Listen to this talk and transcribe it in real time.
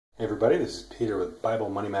Hey everybody, this is Peter with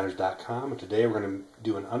BibleMoneyMatters.com, and today we're going to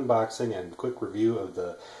do an unboxing and quick review of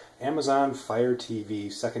the Amazon Fire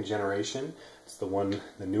TV second generation. It's the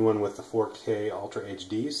new one with the 4K Ultra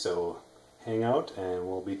HD, so hang out and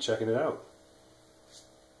we'll be checking it out.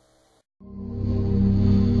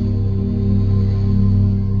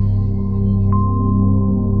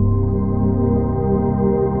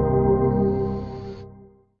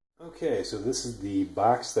 Okay, so this is the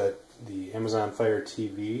box that the Amazon Fire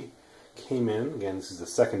TV came in. Again, this is the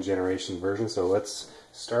second generation version, so let's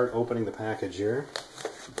start opening the package here.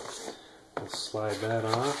 We'll slide that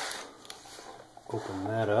off, open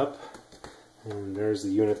that up, and there's the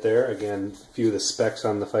unit there. Again, a few of the specs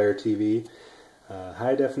on the Fire TV.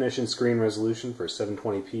 High definition screen resolution for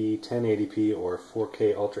 720p, 1080p, or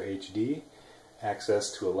 4K Ultra HD.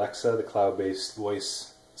 Access to Alexa, the cloud-based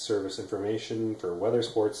voice service information for weather,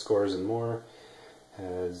 sports, scores, and more.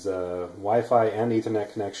 Has Wi-Fi and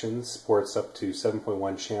Ethernet connections. Supports up to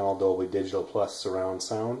 7.1 channel Dolby Digital Plus surround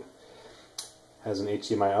sound. Has an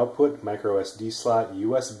HDMI output, micro SD slot,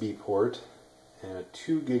 USB port, and a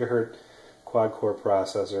 2 GHz quad-core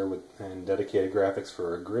processor and dedicated graphics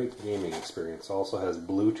for a great gaming experience. Also has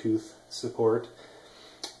Bluetooth support,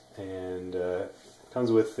 and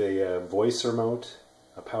comes with a voice remote,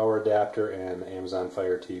 a power adapter, and Amazon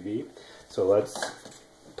Fire TV. So let's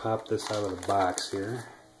pop this out of the box here.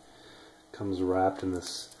 Comes wrapped in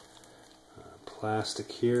this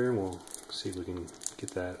plastic here. We'll see if we can get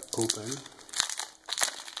that open.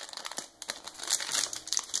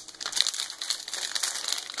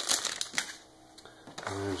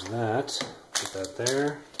 There's that. Put that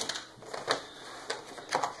there.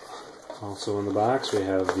 Also in the box we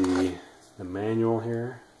have the manual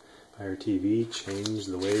here. Fire TV, change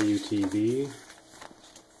the way you TV.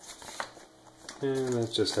 And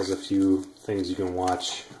that just has a few things you can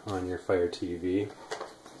watch on your Fire TV.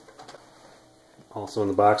 Also in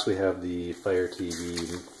the box we have the Fire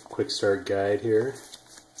TV quick start guide here.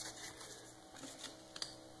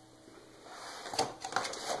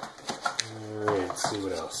 Alright, let's see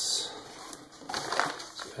what else.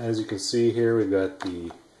 So as you can see here, we've got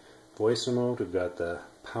the voice remote, we've got the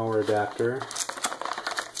power adapter.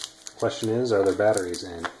 Question is, are there batteries?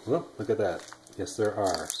 And well, look at that. Yes, there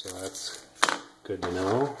are. So that's good to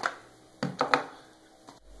know.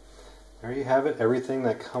 There you have it. Everything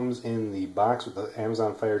that comes in the box with the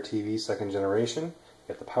Amazon Fire TV second generation. You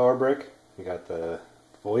got the power brick. You got the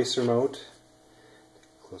voice remote. Take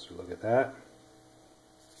a closer look at that.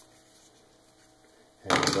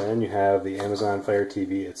 And then you have the Amazon Fire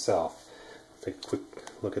TV itself. Take a quick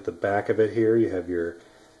look at the back of it here. You have your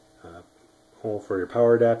hole for your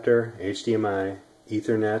power adapter, HDMI,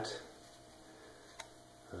 Ethernet,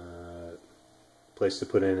 place to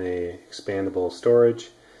put in a expandable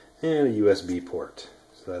storage, and a USB port.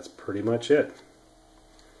 So that's pretty much it.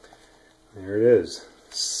 There it is.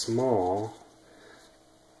 Small.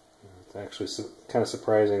 It's actually kind of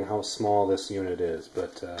surprising how small this unit is,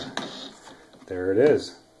 but there it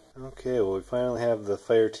is. Okay, well we finally have the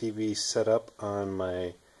Fire TV set up on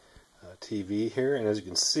my TV here, and as you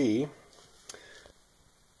can see,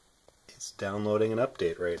 it's downloading an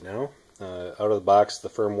update right now. Out of the box, the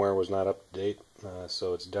firmware was not up to date,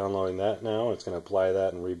 so it's downloading that now. It's going to apply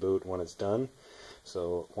that and reboot when it's done.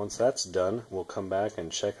 So once that's done, we'll come back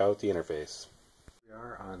and check out the interface. We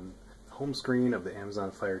are on the home screen of the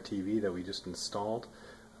Amazon Fire TV that we just installed.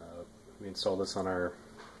 We installed this on our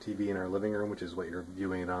TV in our living room, which is what you're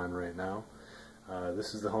viewing it on right now.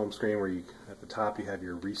 This is the home screen where at the top you have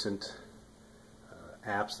your recent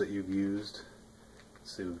apps that you've used.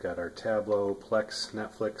 So we've got our Tableau, Plex,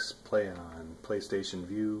 Netflix, Play on PlayStation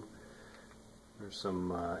View. There's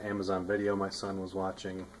some Amazon video my son was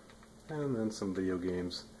watching, and then some video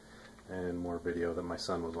games and more video that my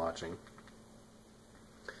son was watching.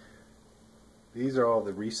 These are all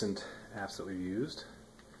the recent apps that we've used.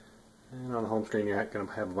 And on the home screen you're going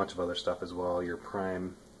to have a bunch of other stuff as well. Your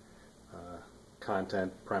Prime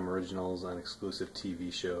content, Prime Originals, and exclusive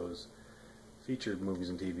TV shows, featured movies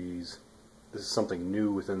and TVs. This is something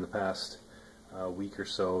new within the past week or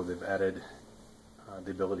so. They've added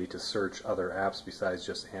the ability to search other apps besides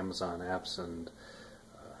just Amazon apps and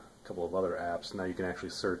a couple of other apps. Now you can actually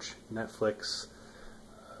search Netflix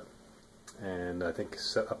and I think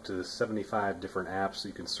up to 75 different apps, so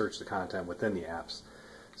you can search the content within the apps.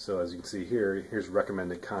 So as you can see here, here's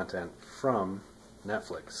recommended content from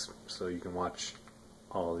Netflix, so you can watch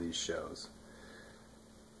all of these shows.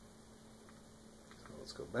 So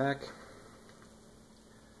let's go back.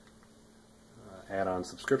 Add-on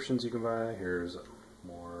subscriptions you can buy. Here's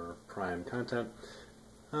more Prime content.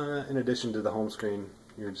 In addition to the home screen,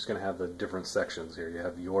 you're just going to have the different sections here. You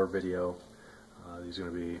have your video. These are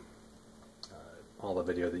going to be all the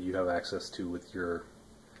video that you have access to with your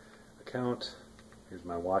account. Here's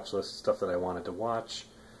my watch list, stuff that I wanted to watch.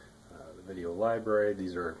 The video library,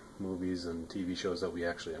 these are movies and TV shows that we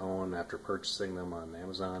actually own after purchasing them on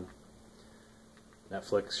Amazon.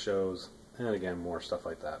 Netflix shows, and again more stuff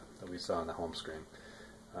like that that we saw on the home screen.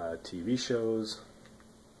 TV shows,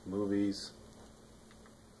 movies,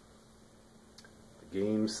 the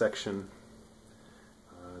games section.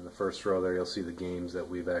 In the first row there you'll see the games that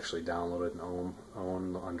we've actually downloaded and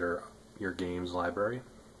own under your games library.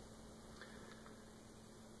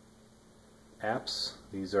 Apps,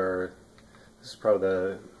 this is probably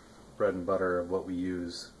the bread and butter of what we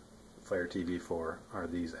use Fire TV for, are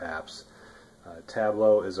these apps.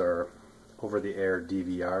 Tableau is our over-the-air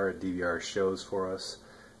DVR. It DVR shows for us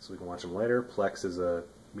so we can watch them later. Plex is a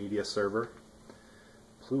media server.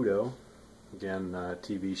 Pluto, again,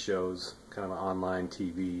 TV shows, kind of an online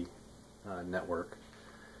TV network.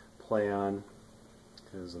 PlayOn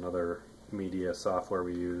is another media software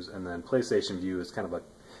we use, and then PlayStation View is kind of a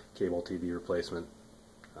cable TV replacement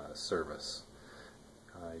service.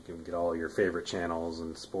 You can get all your favorite channels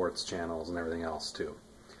and sports channels and everything else too.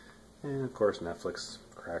 And of course Netflix,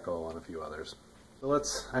 Crackle, and a few others. So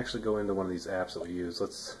let's actually go into one of these apps that we use.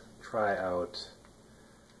 Let's try out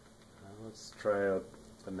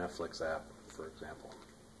the Netflix app, for example.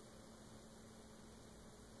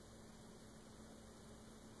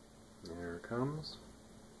 There it comes.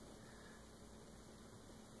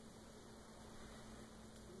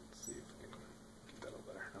 Let's see if we can get that a little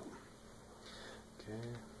better. No. Okay,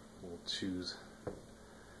 we'll choose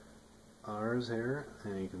ours here,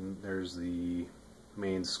 and there's the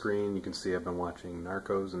main screen. You can see I've been watching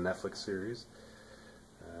Narcos and Netflix series,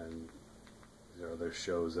 and these are other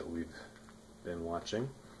shows that we've been watching.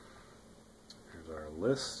 Here's our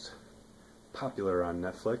list. Popular on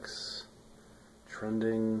Netflix,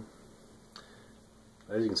 trending.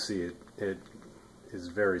 As you can see, it is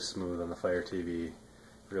very smooth on the Fire TV. You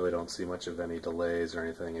really don't see much of any delays or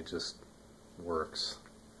anything. It just works.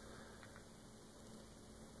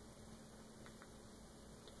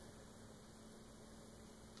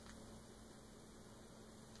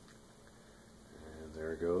 And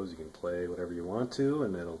there it goes. You can play whatever you want to,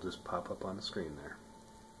 and it'll just pop up on the screen there.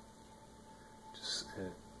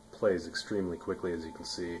 It plays extremely quickly, as you can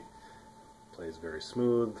see. It plays very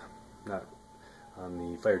smooth. Not on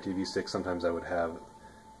the Fire TV stick. Sometimes I would have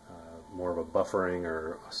more of a buffering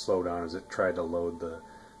or a slowdown as it tried to load the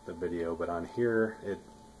video, but on here it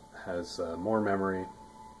has more memory.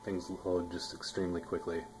 Things load just extremely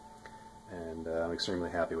quickly, and I'm extremely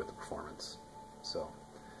happy with the performance. So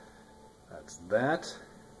that's that.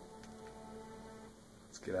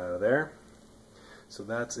 Let's get out of there. So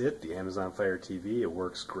that's it, the Amazon Fire TV. It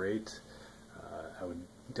works great. I would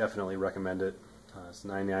definitely recommend it. It's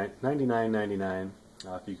 $99.99.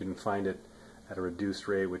 If you can find it at a reduced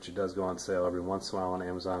rate, which it does go on sale every once in a while on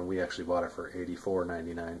Amazon. We actually bought it for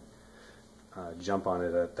 $84.99. Jump on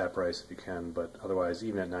it at that price if you can, but otherwise,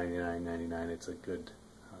 even at $99.99, it's a good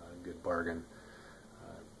bargain.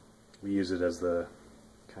 We use it as the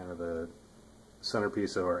kind of the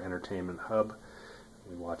centerpiece of our entertainment hub.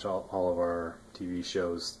 We watch all of our TV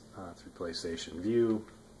shows through PlayStation View,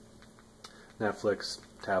 Netflix,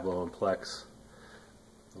 Tableau, and Plex.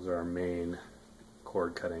 Those are our main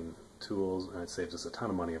cord cutting tools, and it saves us a ton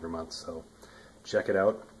of money every month, so check it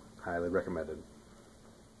out. Highly recommended.